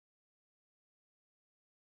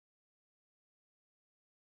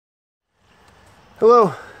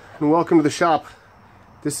Hello and welcome to the shop.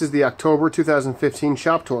 This is the October 2015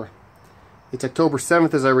 shop tour. It's October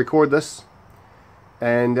 7th as I record this,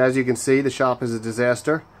 and as you can see, the shop is a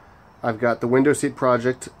disaster. I've got the window seat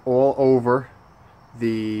project all over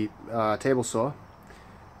the table saw,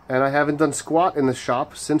 and I haven't done squat in the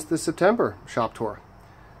shop since the September shop tour.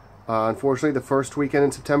 Unfortunately, the first weekend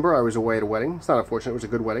in September I was away at a wedding. It's not unfortunate, it was a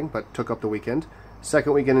good wedding, but took up the weekend.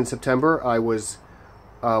 Second weekend in September I was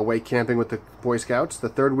away camping with the Boy Scouts. The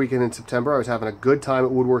third weekend in September I was having a good time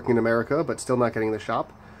at Woodworking in America, but still not getting in the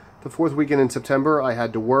shop. The fourth weekend in September I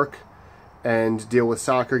had to work and deal with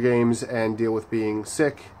soccer games and deal with being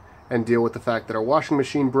sick and deal with the fact that our washing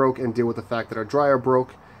machine broke and deal with the fact that our dryer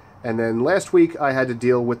broke. And then last week I had to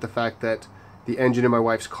deal with the fact that the engine in my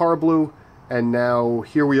wife's car blew, and now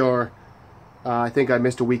here we are. I think I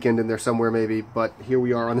missed a weekend in there somewhere maybe, but here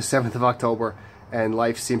we are on the 7th of October, and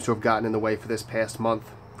life seems to have gotten in the way for this past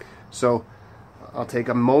month. So I'll take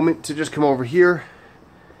a moment to just come over here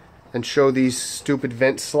and show these stupid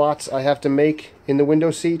vent slots I have to make in the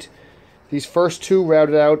window seat. These first two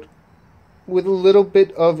routed out with a little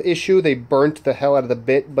bit of issue. They burnt the hell out of the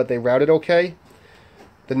bit, but they routed okay.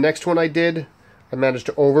 The next one I did, I managed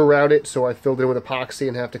to over route it, so I filled it in with epoxy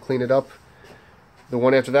and have to clean it up. The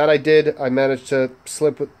one after that I managed to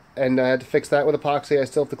slip with, and I had to fix that with epoxy. I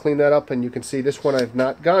still have to clean that up, and you can see this one I've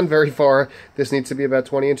not gone very far. This needs to be about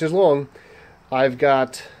 20 inches long. I've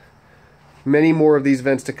got many more of these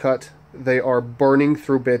vents to cut. They are burning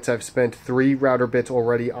through bits. I've spent 3 router bits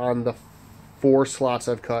already on the 4 slots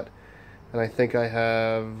I've cut, and I think I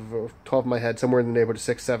have, off the top of my head, somewhere in the neighborhood of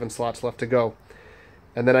 6-7 slots left to go.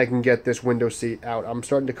 And then I can get this window seat out. I'm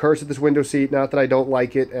starting to curse at this window seat, not that I don't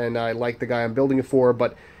like it, and I like the guy I'm building it for,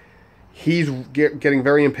 but he's getting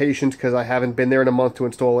very impatient because I haven't been there in a month to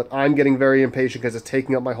install it. I'm getting very impatient because it's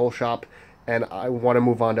taking up my whole shop, and I want to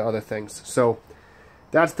move on to other things. So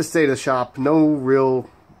that's the state of the shop. No real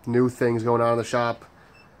new things going on in the shop.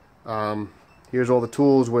 Here's all the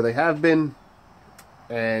tools where they have been,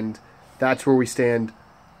 and that's where we stand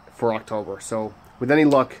for October. So with any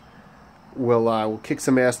luck, we'll kick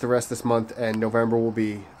some ass the rest of this month, and November will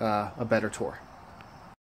be a better tour.